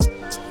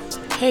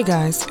Hey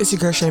guys, it's your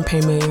girl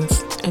Champagne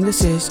Millions, and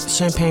this is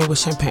Champagne with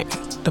Champagne,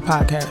 the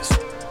podcast.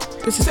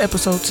 This is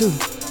episode 2,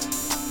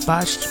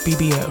 Botched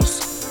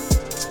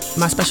BBLs.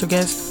 My special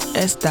guest,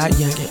 S.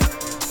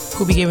 Youngin,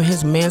 who'll be giving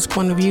his man's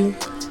point of view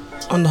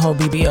on the whole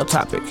BBL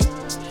topic.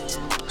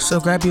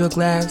 So grab you a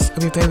glass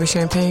of your favorite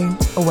champagne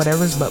or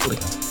whatever is bubbly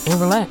and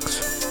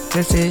relax.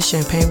 This is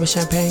Champagne with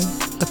Champagne,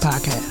 the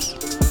podcast.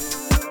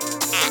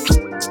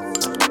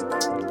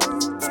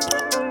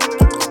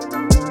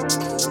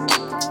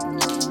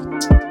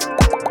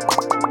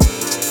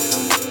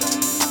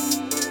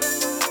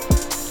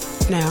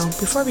 Now,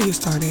 before we get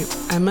started,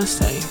 I must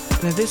say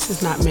that this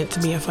is not meant to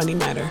be a funny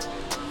matter.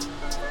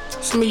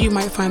 Some of you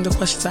might find the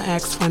questions I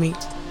ask funny,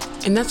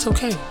 and that's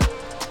okay.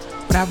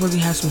 But I really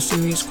have some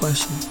serious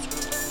questions.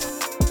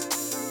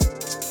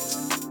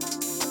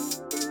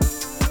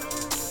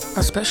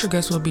 Our special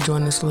guest will be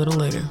joining us a little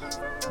later,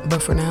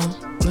 but for now,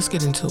 let's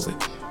get into it.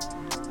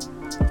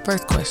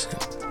 First question: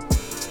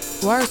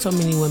 why are so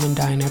many women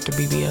dying after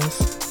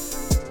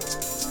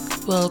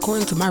BBLs? Well,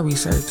 according to my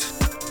research,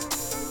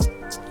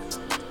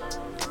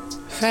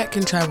 fat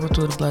can travel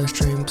through the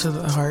bloodstream to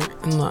the heart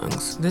and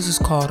lungs. This is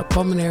called a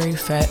pulmonary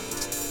fat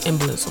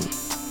embolism.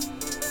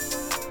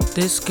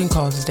 This can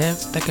cause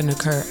death that can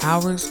occur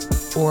hours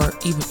or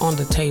even on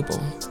the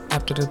table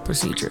after the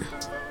procedure.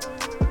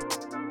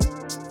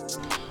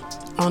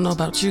 I don't know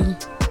about you,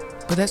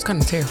 but that's kind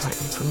of terrifying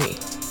for me.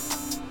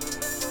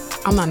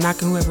 I'm not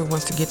knocking whoever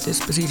wants to get this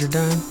procedure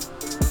done,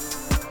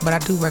 but I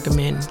do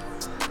recommend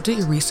do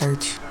your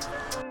research.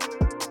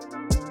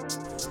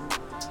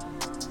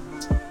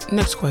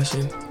 Next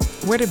question: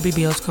 where did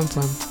BBLs come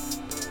from?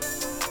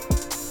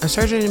 A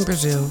surgeon in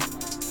Brazil,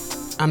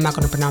 I'm not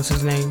going to pronounce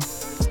his name,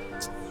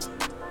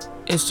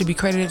 is to be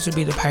credited to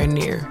be the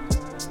pioneer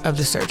of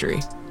the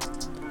surgery.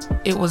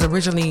 It was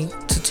originally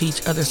to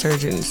teach other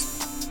surgeons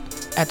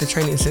at the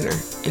training center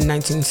in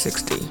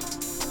 1960.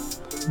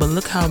 But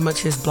look how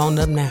much it's blown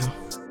up now.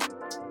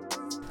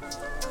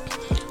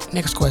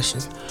 Next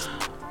question: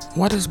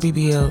 why does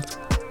BBL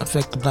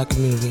affect the black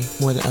community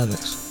more than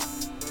others?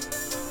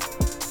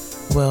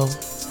 Well,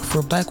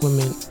 for black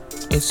women,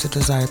 it's a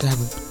desire to have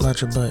a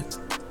larger butt.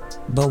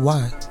 But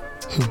why?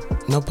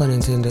 No pun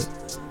intended.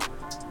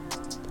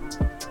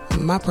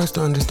 My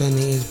personal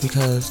understanding is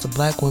because the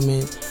black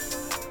woman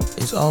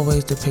is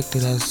always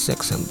depicted as a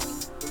sex symbol.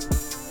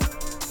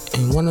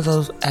 And one of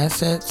those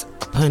assets,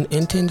 pun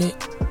intended,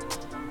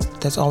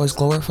 that's always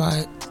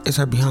glorified is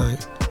her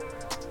behind.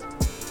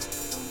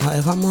 Now,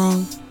 if I'm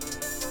wrong,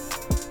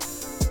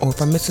 or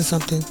if I'm missing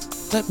something,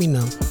 let me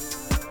know.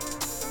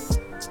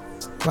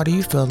 Why do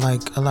you feel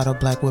like a lot of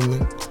black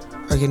women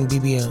are getting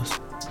BBLs?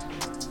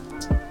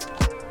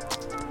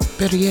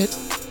 Better yet,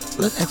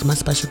 let's ask my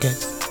special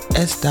guest,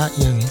 S.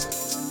 Youngin.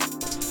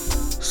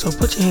 So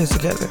put your hands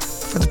together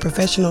for the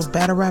professional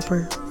battle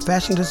rapper,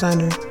 fashion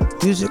designer,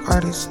 music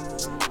artist,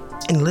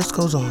 and the list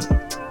goes on.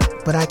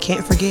 But I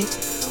can't forget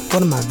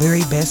one of my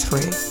very best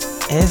friends,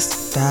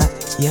 S.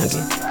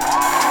 Youngin.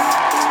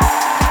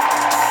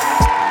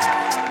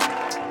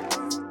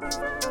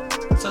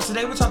 So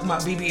today we're talking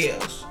about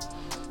BBLs.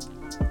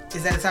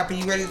 Is that a topic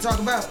you ready to talk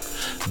about?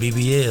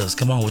 BBLs,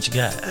 come on, what you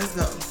got? Let's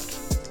go.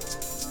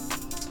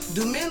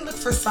 Do men look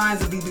for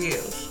signs of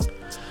BBLs?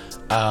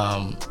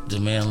 Do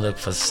men look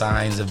for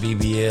signs of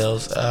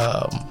BBLs?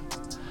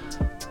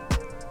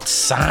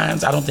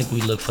 Signs? I don't think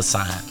we look for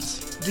signs.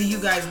 Do you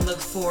guys look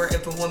for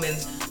if a woman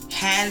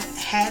had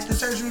the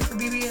surgery for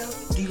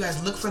BBL? Do you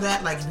guys look for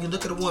that? Like if you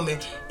look at a woman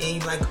and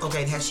you're like,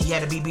 okay, has she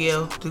had a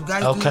BBL? Do you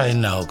guys do that?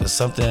 No, because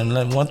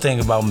one thing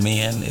about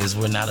men is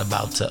we're not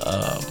about to,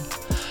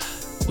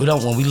 when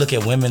we look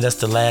at women, that's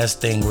the last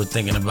thing we're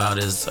thinking about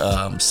is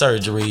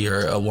surgery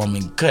or a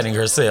woman cutting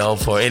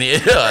herself or any,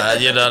 you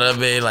know what I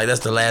mean? Like that's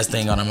the last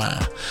thing on her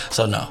mind.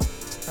 So no.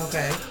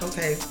 Okay.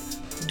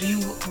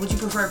 Would you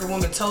prefer if a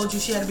woman told you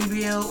she had a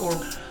BBL, or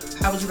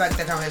how would you like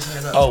that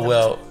conversation to go? Oh,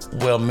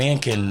 well, men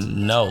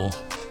can know,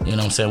 you know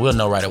what I'm saying? We'll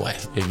know right away.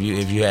 If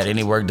you had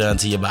any work done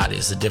to your body,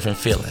 it's a different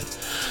feeling.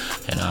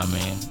 You know what I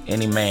mean?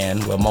 Any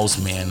man, well, most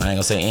men, I ain't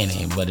gonna say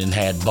any, but it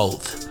had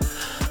both.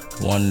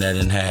 One that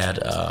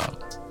had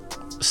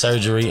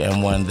surgery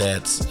and one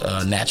that's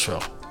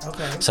natural.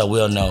 Okay. So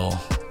we'll know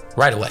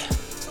right away.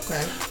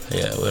 Okay.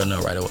 Yeah, we'll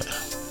know right away.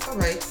 All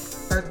right.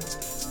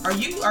 Are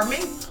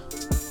men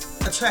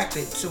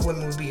attracted to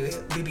women with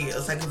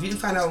BBLs? Like if you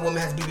find out a woman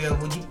has BBL,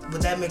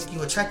 would that make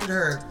you attracted to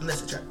her or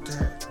less attracted to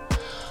her?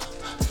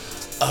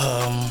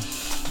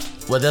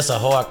 Well, that's a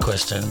hard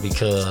question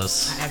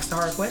because I asked a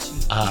hard question.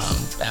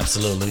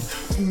 Absolutely.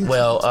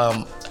 Well,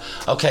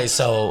 okay,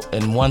 so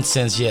in one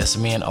sense, yes,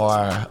 men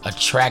are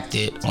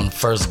attracted on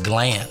first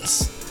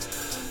glance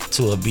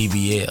to a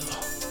BBL.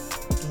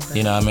 Okay.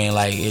 You know what I mean?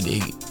 Like,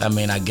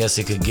 I guess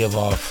it could give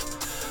off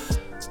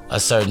a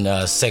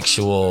certain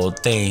sexual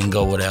thing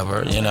or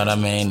whatever, you know what I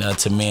mean,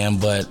 to men,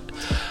 but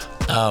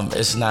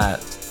it's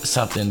not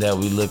something that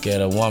we look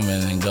at a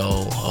woman and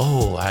go,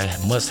 oh, I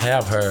must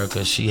have her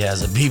because she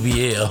has a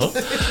BBL.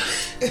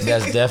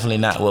 That's definitely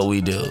not what we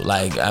do.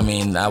 Like, I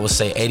mean, I would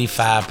say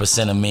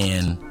 85% of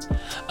men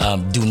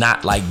do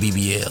not like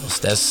BBLs.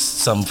 That's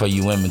something for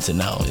you women to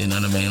know. You know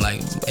what I mean?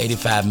 Like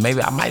 85,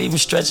 maybe I might even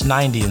stretch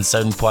 90 in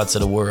certain parts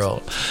of the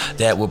world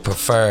that would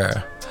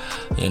prefer,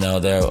 you know,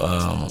 their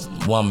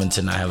woman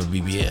to not have a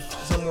BBL.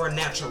 So more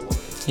natural woman.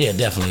 Yeah,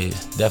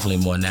 definitely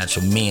more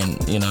natural. Men,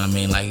 you know what I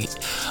mean? Like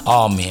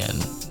all men,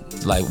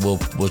 like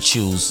will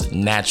choose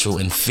natural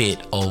and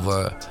fit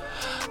over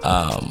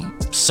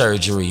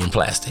surgery and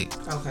plastic.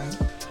 Okay.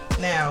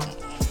 Now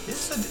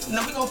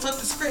we're gonna flip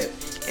the script.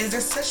 Is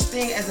there such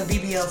thing as a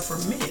BBL for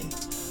men?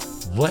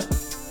 What?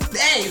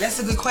 Hey, that's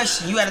a good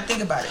question. You got to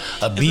think about it.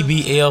 A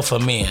BBL for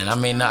men. I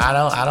mean, I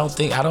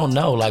don't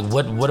know. Like,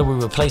 what are we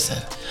replacing?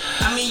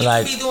 I mean, you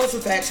could be doing some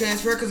fat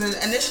transfer because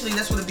initially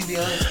that's what a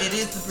BBL is. It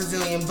is the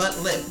Brazilian butt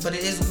lift, but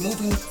it is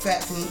moving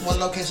fat from one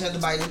location of the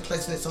body and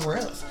placing it somewhere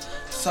else.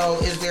 So,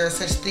 is there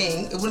such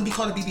thing? It wouldn't be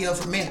called a BBL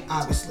for men,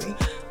 obviously,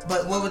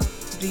 but what would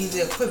be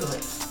the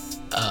equivalent?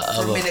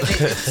 For men,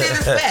 say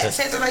they're fat.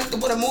 Say they're like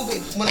what a movie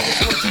when it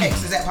gets more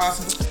text. Is that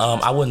possible?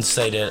 I wouldn't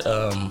say that.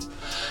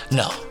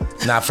 No,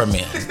 not for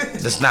men.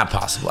 That's not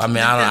possible. I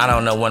mean, I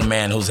don't know one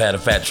man who's had a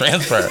fat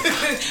transfer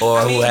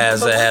or who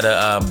has had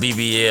a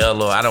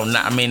BBL or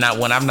not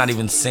one. I've not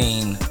even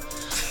seen.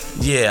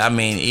 Yeah, I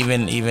mean,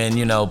 even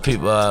you know,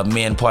 people,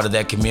 men part of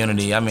that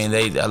community. I mean,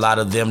 a lot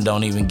of them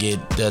don't even get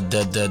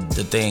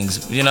the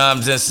things. You know, I'm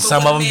just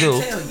some of them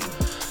do.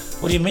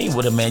 What do you mean?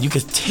 What a man? You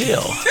could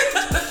tell.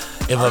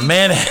 If a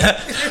man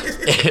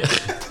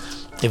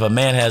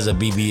has a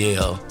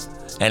BBL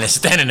and is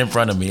standing in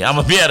front of me, I'm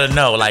gonna be able to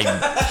know. Like I'm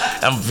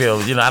gonna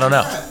feel, you know, I don't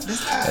know.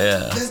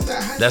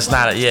 That's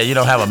not. Yeah, you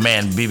don't have a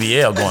man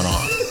BBL going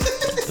on.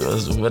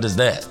 What is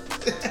that?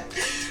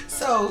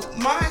 So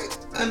my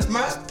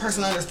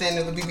personal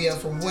understanding of a BBL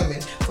for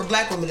women, for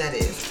black women, that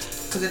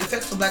is, because it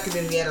affects the black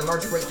community at a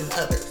larger rate than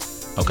others.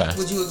 Okay.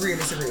 Would you agree or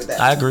disagree with that?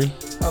 I agree.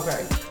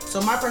 Okay. So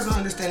my personal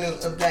understanding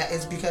of that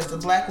is because the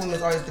black woman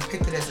is always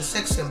depicted as a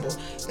sex symbol,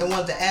 and one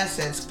of the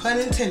assets, pun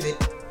intended,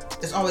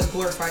 is always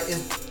glorified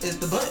is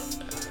the butt.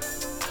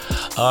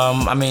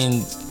 I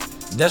mean,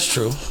 that's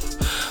true.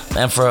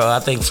 And I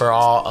think for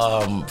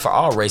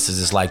all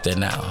races it's like that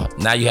now.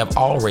 Now you have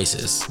all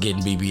races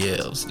getting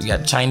BBLs. You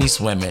got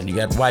Chinese women, you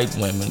got white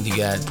women, you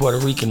got Puerto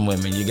Rican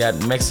women, you got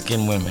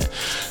Mexican women,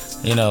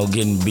 you know,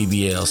 getting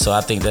BBL. So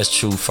I think that's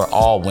true for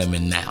all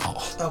women now.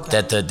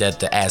 Okay. That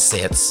the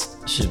assets,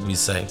 should we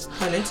say?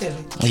 Pun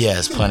intended.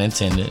 Yes, pun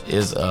intended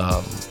is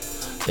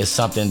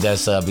something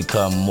that's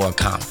become more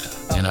common.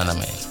 Okay. You know what I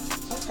mean?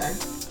 Okay.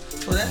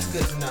 Well, that's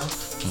good to know.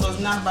 So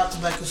it's not about the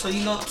black. So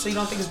you don't think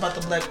it's about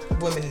the black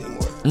women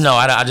anymore? No,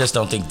 I just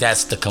don't think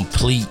that's the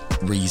complete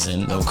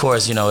reason. Okay. Of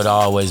course, you know, it'll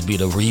always be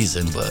the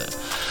reason, but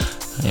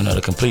you know,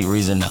 the complete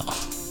reason, no.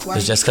 Why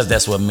it's just because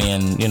that's what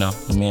men, you know,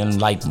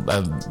 like,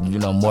 you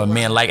know, more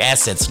men like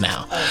assets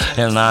now.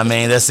 Okay. You know what I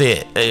mean? That's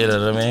it. You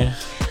know what I mean?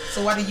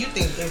 So why do you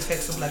think it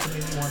affects the black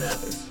community more than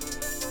others?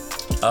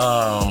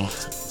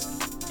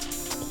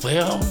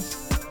 Well,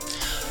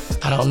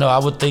 I don't know. I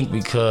would think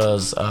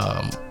because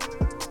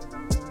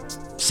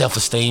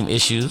self-esteem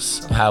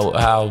issues,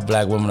 how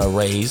black women are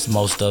raised,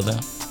 most of them.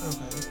 Okay.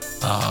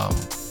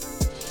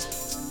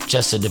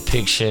 Just a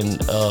depiction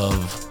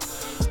of,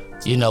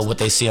 you know, what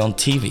they see on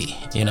TV,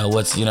 you know,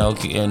 what's, you know,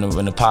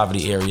 in the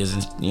poverty areas,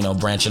 and, you know,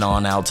 branching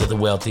on out to the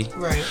wealthy.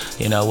 Right.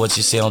 You know, what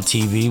you see on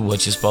TV,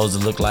 what you're supposed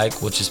to look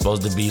like, what you're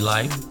supposed to be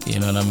like, you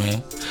know what I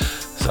mean?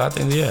 So I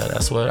think, yeah,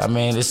 that's what, I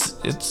mean, it's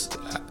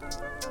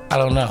I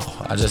don't know.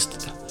 I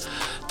just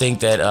think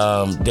that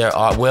there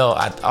are, well,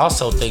 I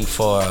also think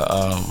for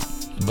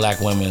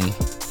black women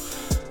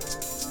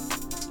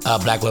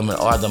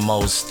are the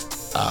most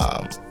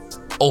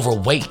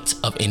overweight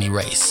of any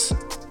race.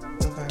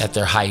 At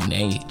their height and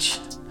age.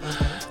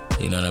 Okay.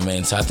 You know what I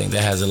mean? So I think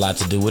that has a lot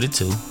to do with it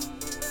too.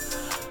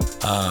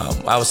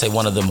 I would say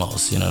one of the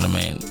most, you know what I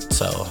mean?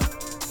 So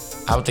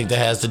I would think that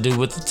has to do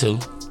with it too.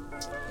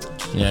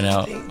 You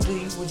know?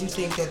 Would you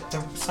think that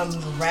some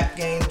of the rap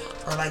game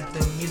or like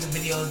the music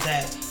videos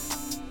that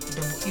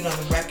the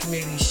rap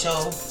community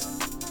show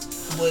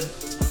would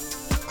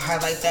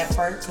highlight that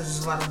part? Because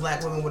there's a lot of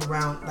black women with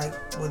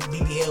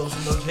BBLs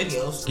in those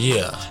videos.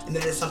 Yeah. And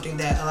that is something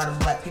that a lot of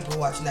black people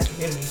watch in that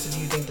community. So do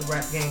you think the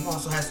rap game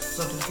also has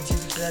something to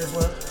contribute to that as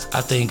well?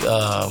 I think,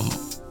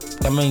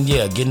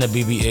 getting a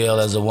BBL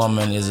as a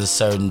woman is a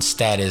certain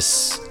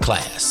status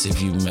class,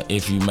 if you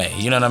may.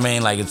 You know what I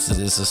mean? Like it's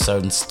a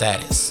certain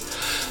status.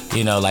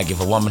 You know, like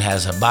if a woman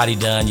has her body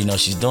done, you know,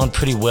 she's doing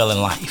pretty well in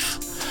life.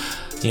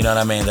 You know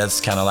what I mean? That's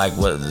kind of like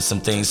what some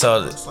things.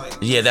 So,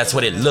 yeah, that's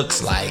what it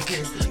looks like.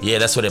 Yeah,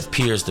 that's what it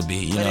appears to be.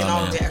 You know what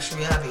I mean? The actual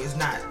reality is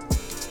not.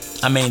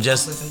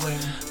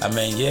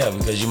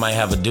 Because you might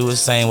have a dude the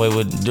same way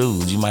with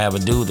dudes. You might have a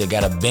dude that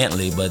got a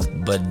Bentley,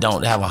 but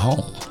don't have a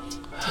home.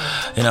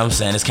 You know what I'm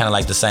saying? It's kind of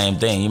like the same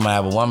thing. You might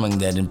have a woman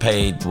that done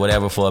paid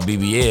whatever for a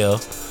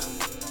BBL,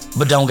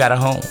 but don't got a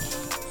home.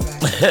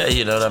 Right.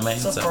 You know what I mean?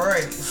 So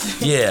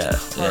priorities. Yeah.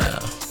 Yeah.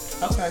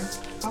 Okay,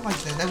 I like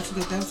that. That was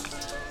good.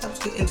 That was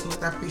good input.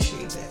 I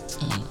appreciate that.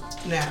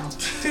 Mm-hmm. Now,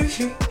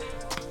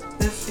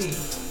 let's see.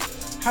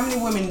 How many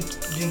women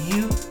do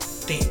you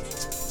think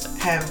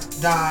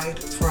have died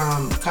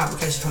from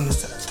complications from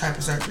this type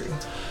of surgery?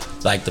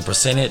 Like the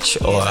percentage,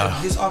 or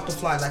like just off the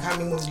fly, like how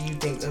many women do you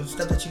think of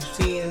stuff that you've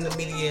seen in the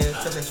media,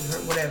 stuff that you've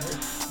heard, whatever?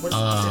 What's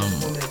the percentage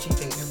of women that you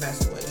think have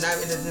passed away? Now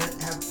it doesn't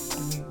have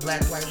to be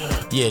black, white,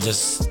 whatever. Yeah,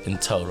 just in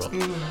total.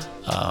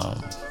 I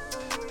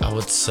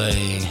would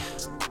say,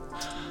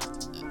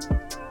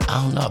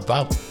 I don't know,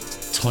 about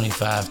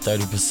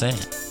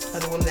 25-30%.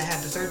 Of the women that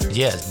had the surgery?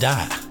 Yes,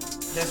 die.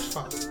 That's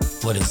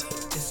false. What is it?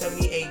 It's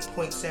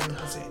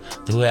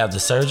 78.7%. Who have the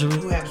surgery?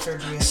 Who have the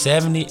surgery?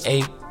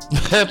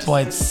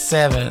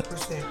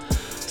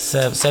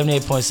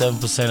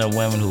 78.7% of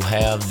women who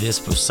have this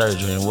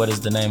surgery. And what is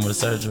the name of the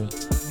surgery?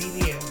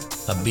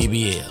 BBL. A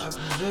BBL. A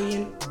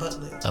Brazilian butt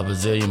lift. A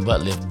Brazilian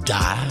butt lift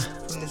die?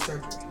 From the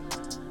surgery.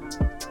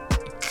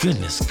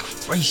 Goodness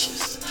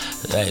gracious.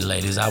 Hey,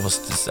 ladies, I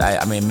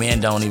mean, men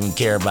don't even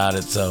care about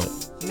it, so.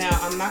 Now,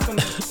 I'm not going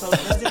to, so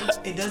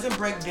it doesn't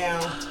break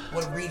down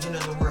what region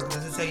of the world. It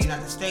doesn't say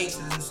United States.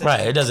 It doesn't say,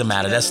 right, it doesn't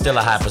matter. That's still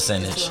a high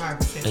percentage. It's still a high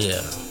percentage.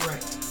 Yeah.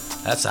 Right.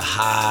 That's a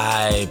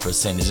high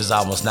percentage. It's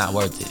almost not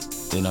worth it.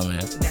 You know what I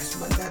mean? That leads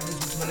me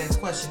to my next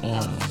question. I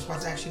was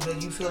supposed to ask you, do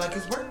you feel like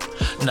it's worth it?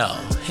 No,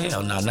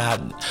 hell no,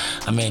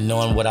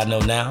 knowing what I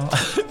know now,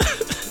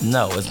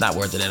 no, it's not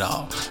worth it at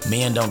all.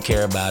 Men don't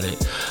care about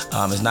it.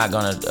 It's not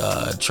gonna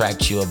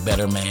attract you a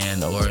better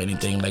man or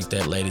anything like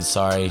that, ladies.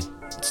 Sorry,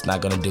 it's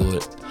not gonna do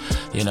it.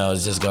 You know,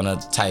 it's just gonna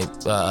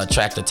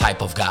attract a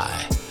type of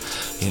guy.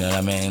 You know what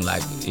I mean?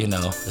 Like, you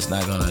know, it's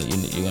not gonna,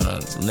 you're gonna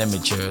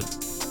limit your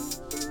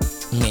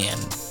men,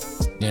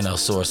 you know,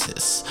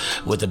 sources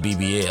with the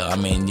BBL. I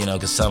mean, you know,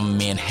 because some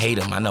men hate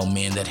them. I know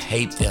men that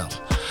hate them.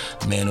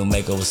 Men who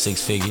make over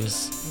 6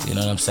 figures, you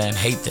know what I'm saying,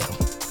 hate them.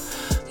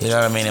 You know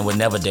what I mean? And would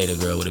never date a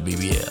girl with a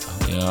BBL.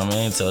 You know what I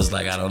mean? So it's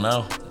like, I don't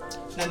know.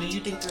 Now, do you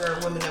think there are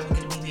women that would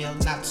get a BBL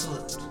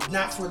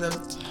not for them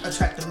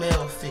attract the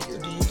male figure?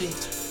 Do you think,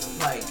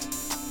 like,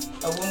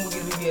 a woman would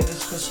get a BBL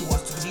just because she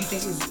wants to? Do you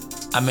think it's...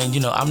 I mean, you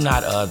know, I'm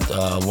not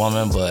a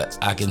woman, but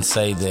I can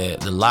say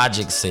that the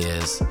logic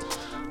says,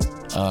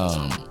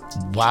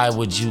 why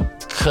would you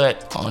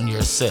cut on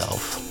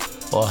yourself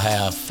or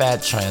have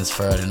fat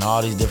transferred and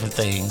all these different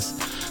things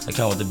that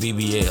come with the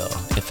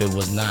BBL if it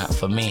was not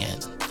for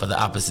men, for the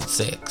opposite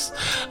sex?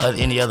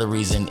 Any other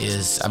reason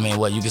is, I mean,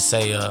 what you could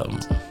say, that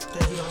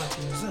you don't like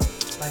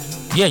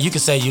yourself. Yeah, you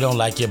could say you don't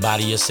like your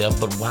body yourself,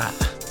 but why?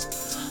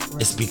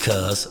 Right. It's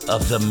because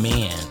of the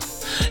men.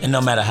 And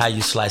no matter how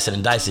you slice it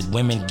and dice it,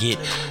 women get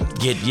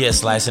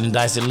slice it and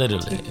dice it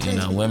literally. You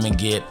know, women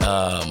get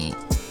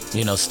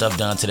you know, stuff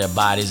done to their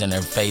bodies and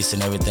their face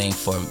and everything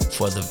for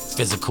the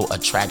physical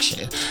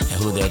attraction and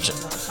who they're.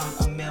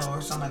 A male or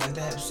something like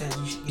that says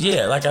you should.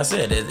 Yeah, like I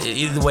said,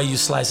 either way you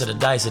slice it or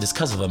dice it, it's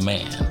because of a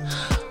man.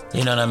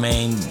 You know what I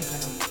mean? Okay.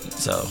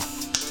 So.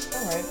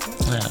 All right.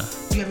 Yeah.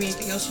 Do you have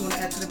anything else you want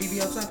to add to the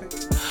BBL topic?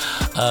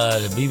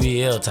 The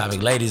BBL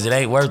topic, ladies, it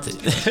ain't worth it.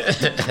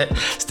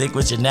 Stick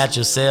with your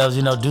natural selves.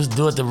 You know,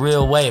 do it the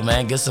real way,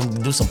 man. Do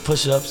some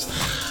push-ups.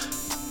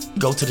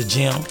 Go to the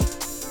gym.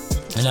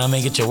 You know what I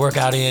mean? Get your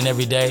workout in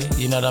every day.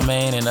 You know what I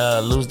mean? And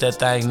lose that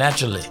thing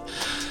naturally.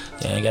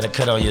 You ain't got to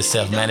cut on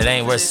yourself, man. It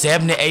ain't worth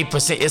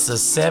 78%. It's a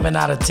 7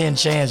 out of 10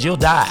 chance you'll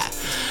die.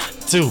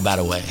 2, by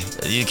the way.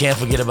 You can't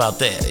forget about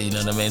that. You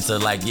know what I mean? So,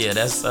 like, yeah,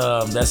 that's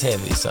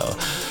heavy. So.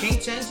 You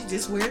can't change it,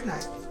 just wear it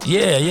night.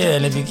 Yeah.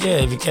 And if you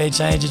can't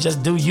change it,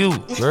 just do you,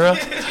 girl.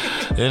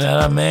 You know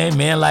what I mean?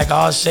 Men like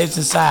all shapes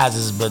and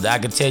sizes, but I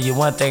can tell you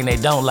one thing they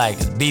don't like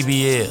is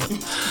BBL.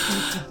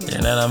 You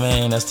know what I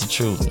mean? That's the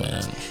truth,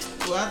 man.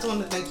 Well, I just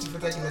want to thank you for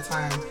taking the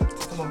time to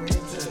come over here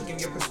to give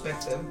your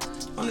perspective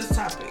on this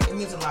topic. It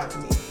means a lot to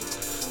me.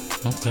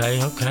 Okay.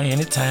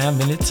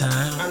 Anytime. I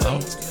know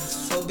you're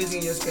so busy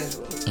in your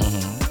schedule.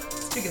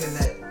 Speaking of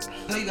that,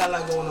 I know you got a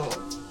lot going on.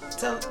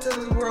 Tell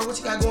the world what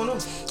you got going on.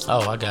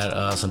 Oh, I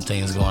got some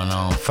things going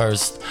on.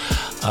 First,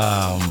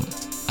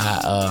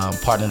 I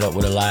partnered up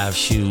with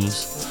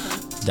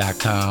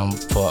AliveShoes.com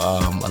for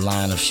a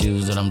line of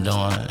shoes that I'm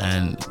doing,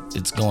 and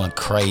it's going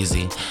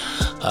crazy.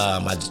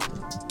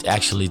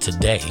 Actually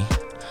today,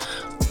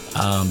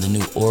 the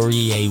new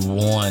Aurier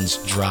ones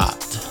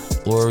dropped.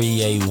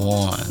 Aurier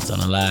ones on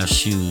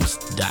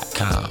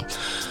AliveShoes.com.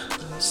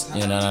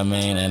 You know what I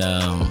mean? And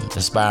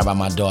inspired by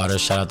my daughter.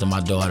 Shout out to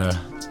my daughter.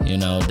 You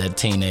know, that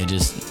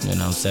teenagers, you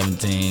know,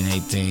 17,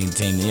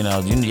 18, you know,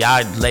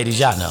 y'all ladies,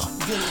 y'all know.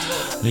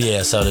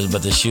 Yeah,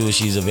 but the shoe,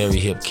 she's a very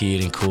hip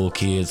kid and cool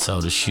kid.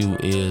 So the shoe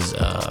is,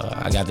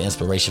 I got the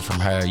inspiration from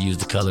her, use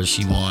the colors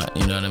she want,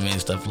 you know what I mean,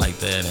 stuff like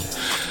that. And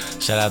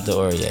shout out to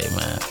Aurier,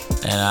 man.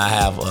 And I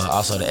have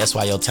also the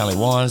SYO Talent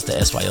 1s,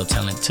 the SYO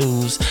Talent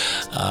 2s,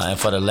 and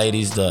for the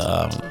ladies,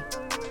 the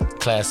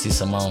Classy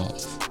Simone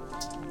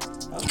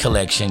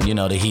collection, you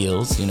know, the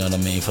heels, you know what I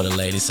mean, for the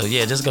ladies. So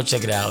yeah, just go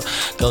check it out.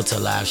 Go to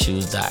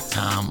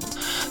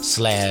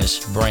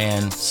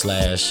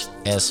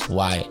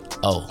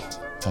liveshoes.com/brand/SYO.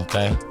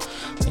 Okay?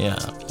 Yeah.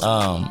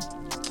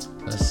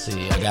 Let's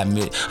see.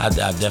 I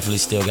definitely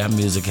still got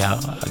music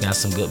out. I got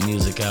some good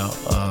music out.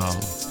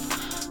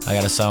 I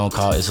got a song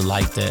called It's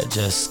Like That,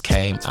 just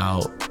came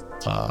out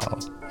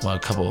a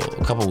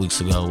couple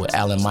weeks ago with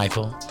Alan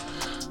Michael,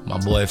 my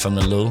boy from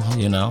the Lou.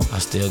 You know, I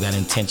still got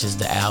intentions.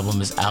 The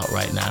album is out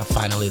right now.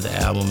 Finally, the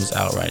album is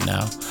out right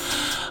now.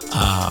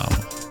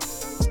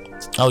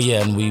 Oh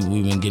yeah, and we've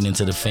been getting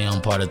into the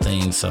film part of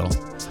things, so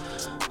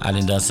I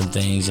done some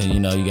things, and you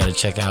know, you gotta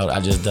check out. I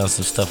just done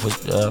some stuff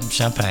with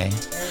Champagne.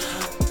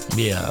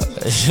 Yeah,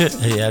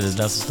 yeah, I just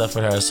done some stuff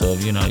with her. So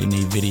if you know you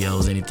need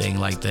videos, anything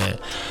like that,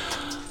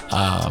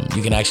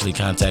 you can actually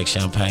contact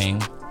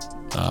Champagne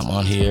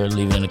on here,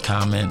 leave it in the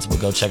comments. But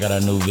go check out our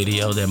new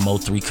video, that Mo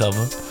 3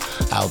 cover,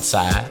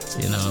 Outside.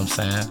 You know what I'm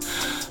saying?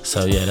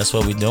 So yeah, that's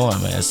what we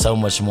doing, man. So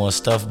much more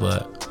stuff,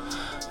 but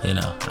you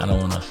know, I don't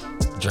wanna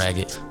drag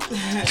it.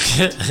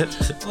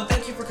 Well,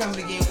 thank you for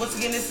coming again. Once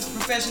again, this is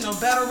professional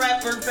battle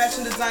rapper,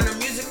 fashion designer,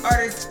 music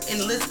artist, and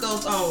the list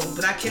goes on.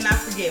 But I cannot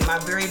forget my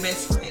very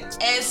best friend,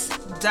 S.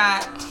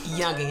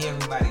 Youngin.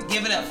 Everybody,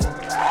 give it up for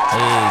her.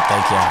 Hey,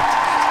 thank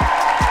y'all.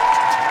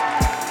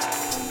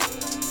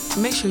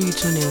 Make sure you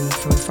tune in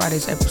for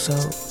Friday's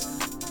episode,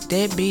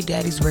 Deadbeat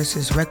Daddies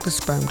versus Reckless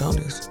Sperm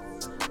Donors.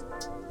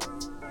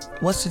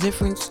 What's the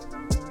difference?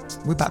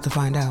 We're about to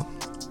find out.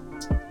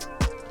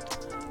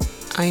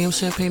 I am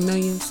Champagne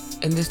Millions,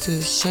 and this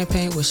is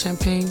Champagne with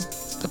Champagne,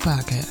 the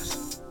podcast.